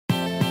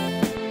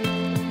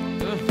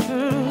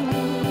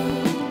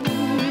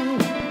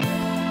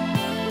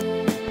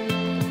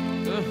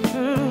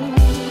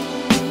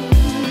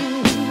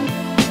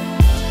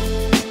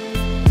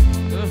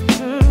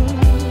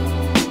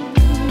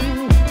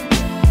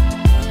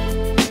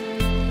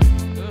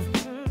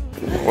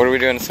What are we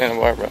doing in Santa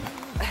Barbara?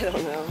 I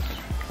don't know.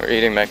 We're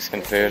eating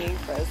Mexican food.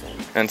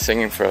 And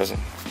singing Frozen.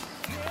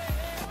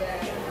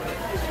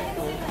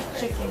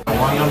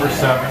 One number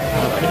 7.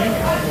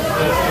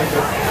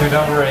 2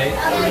 number 8.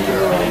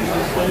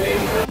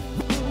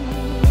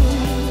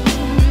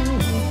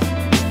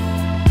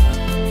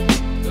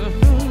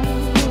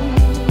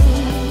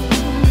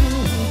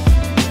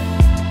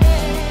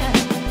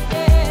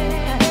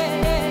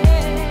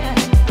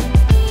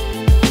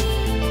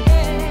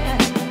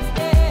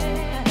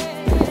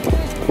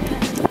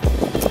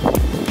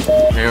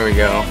 Here we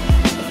go.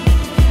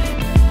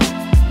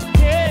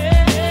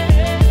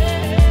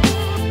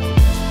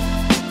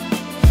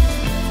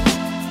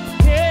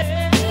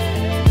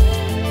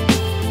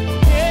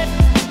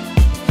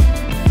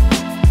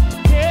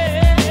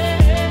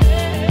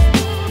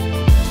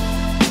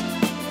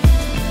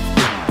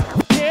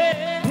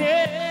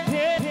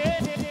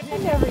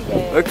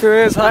 Look who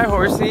is. Hi,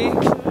 horsey.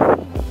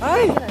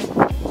 Hi.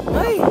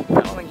 Hi. I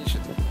don't think you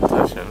should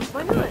touch him.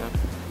 Why not?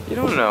 You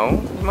don't know.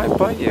 He might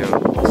bite you.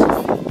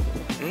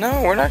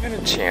 No, we're not going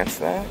to chance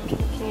that.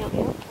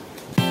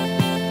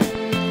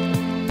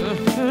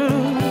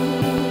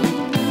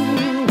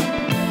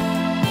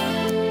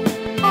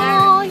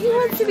 Oh, he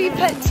wants to be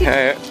pet too.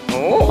 Hey.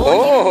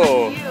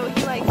 Oh. He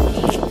likes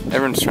me.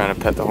 Everyone's trying to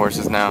pet the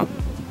horses now.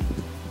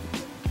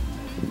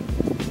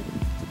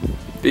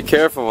 Be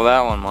careful with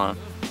that one, Mom.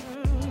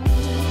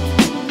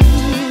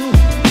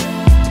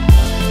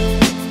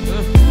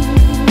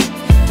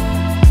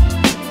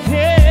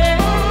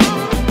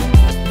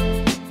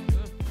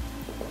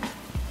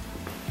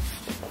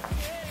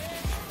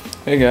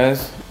 Hey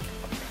guys.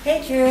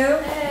 Hey Drew.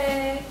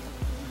 Hey.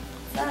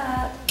 What's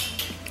up?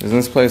 Isn't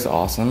this place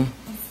awesome?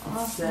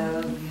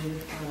 So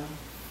beautiful.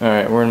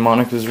 Alright, we're in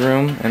Monica's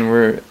room and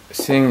we're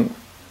seeing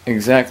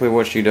exactly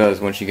what she does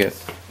when she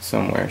gets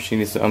somewhere. She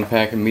needs to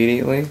unpack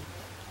immediately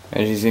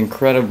and she's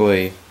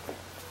incredibly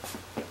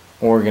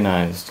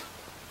organized.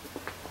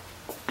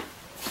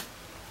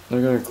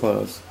 Look at her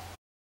clothes.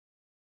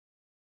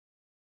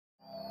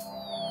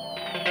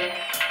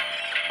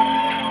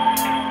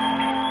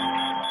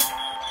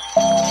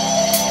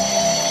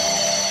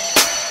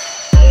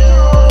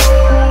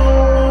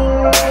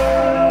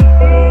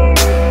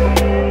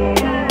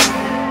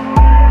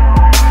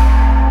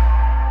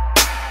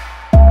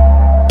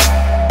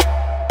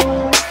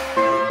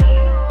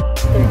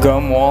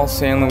 Gum Wall,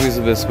 San Luis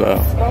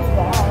Obispo. Smells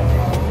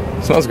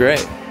bad. Smells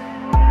great.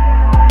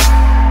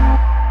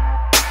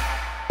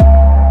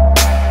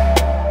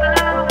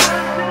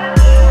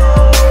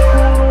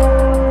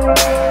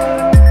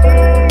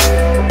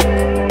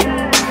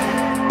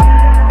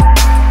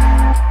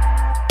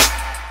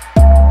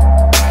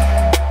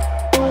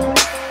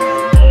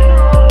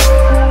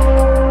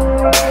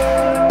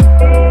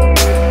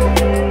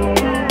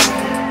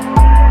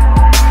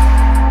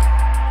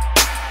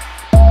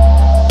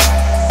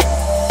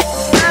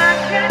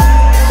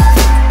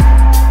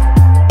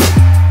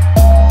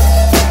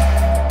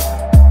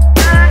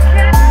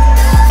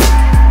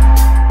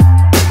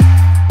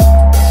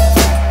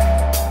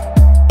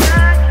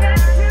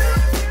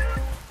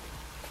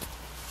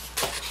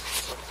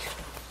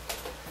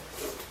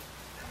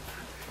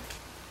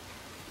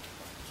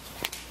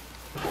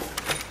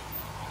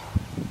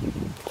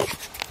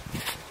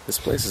 This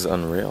place is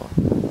unreal.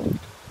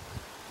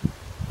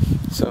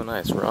 So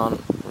nice. We're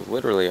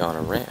literally on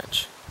a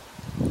ranch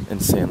in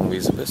San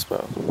Luis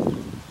Obispo.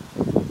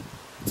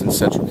 It's in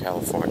Central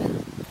California.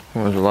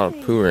 Oh, there's a lot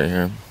of poo right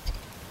here.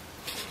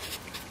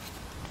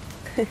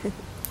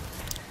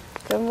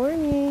 Good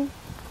morning.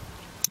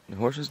 The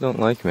horses don't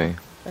like me.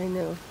 I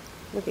know.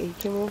 Look, he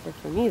came over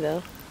for me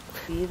though.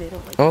 See, they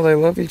don't like. Oh, they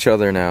love each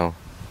other now.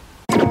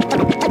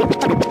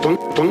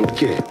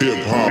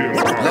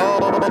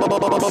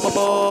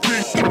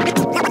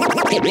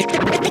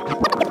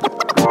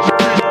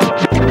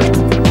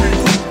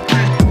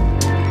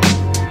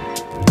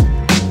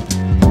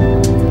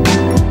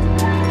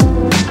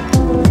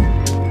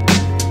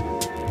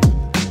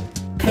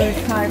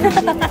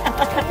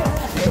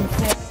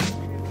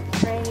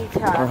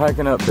 We're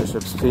hiking up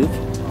Bishop's Peak.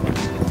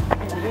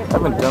 I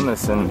haven't done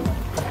this in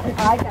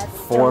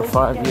 4 or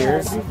 5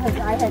 years. Because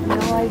I had no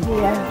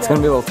idea. It's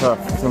gonna be a little tough.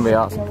 It's gonna be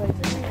awesome.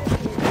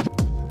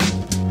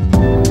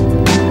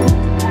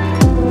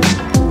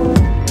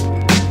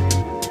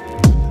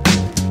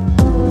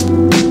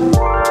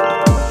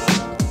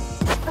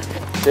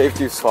 Dave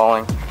keeps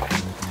falling.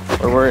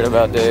 We're worried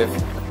about Dave.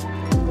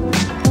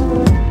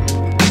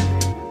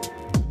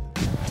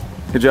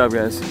 Good job,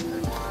 guys.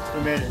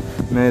 We made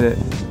it. Made it.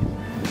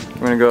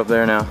 We're gonna go up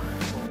there now.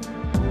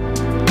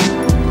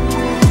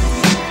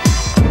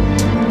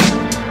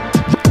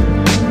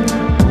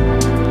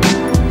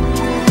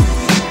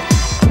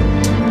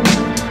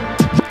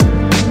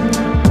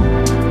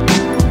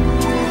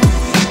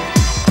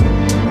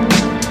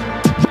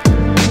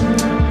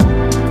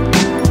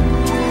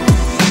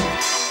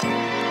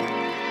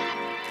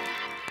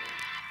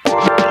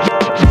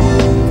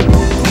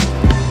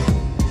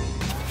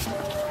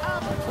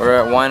 We're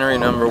at winery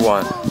number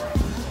 1,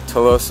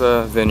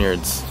 Tolosa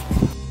Vineyards.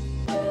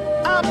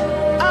 I'll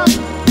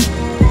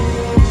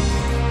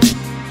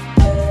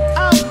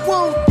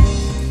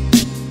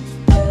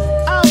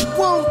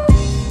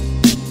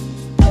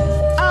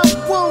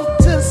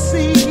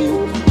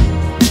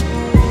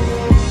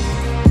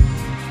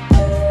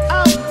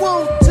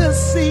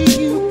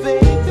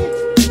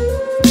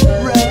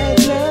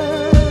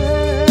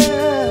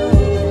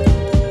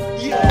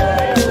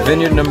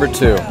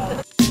 2.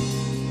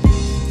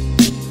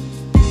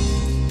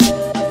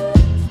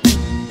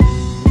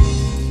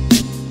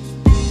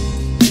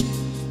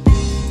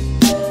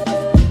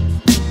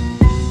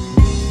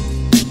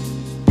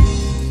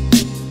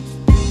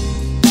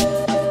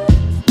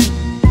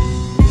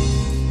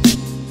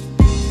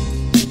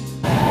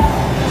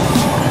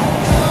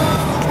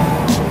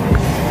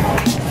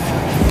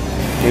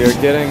 We are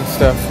getting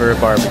stuff for a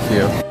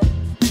barbecue.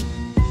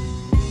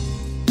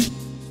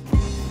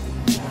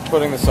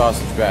 Putting the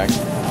sausage back.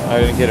 I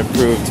didn't get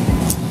approved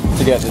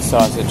to get the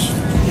sausage.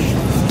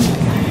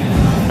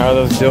 How are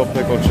those dill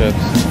pickle chips?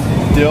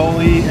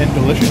 Dilly and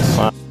delicious.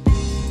 Wow.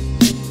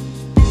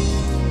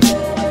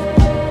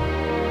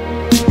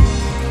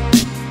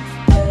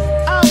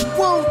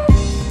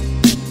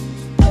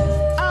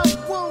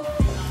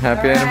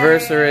 Happy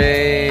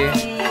anniversary!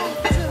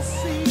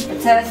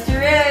 Toast to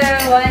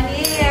Rue, 1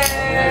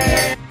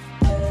 year.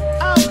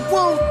 I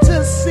want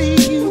to see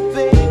you,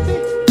 baby,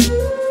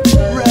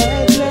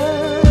 right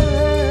now.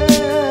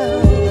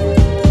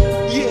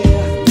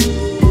 Yeah.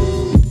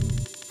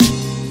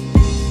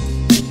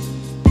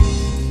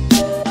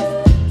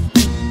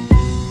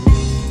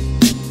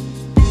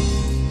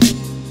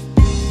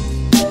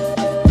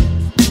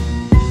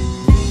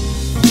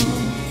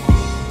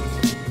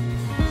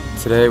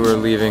 Today we're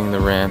leaving the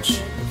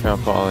ranch at Cal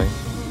Poly.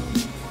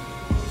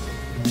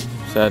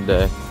 Sad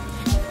day.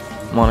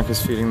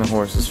 Monica's feeding the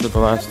horses for the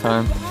last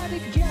time.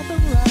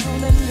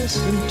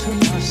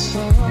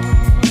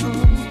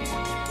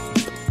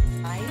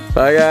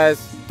 Bye guys.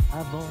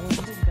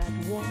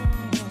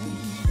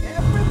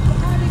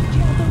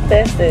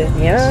 This is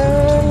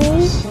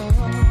yummy.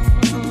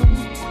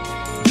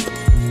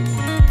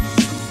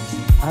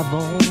 I've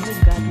only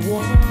got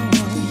one.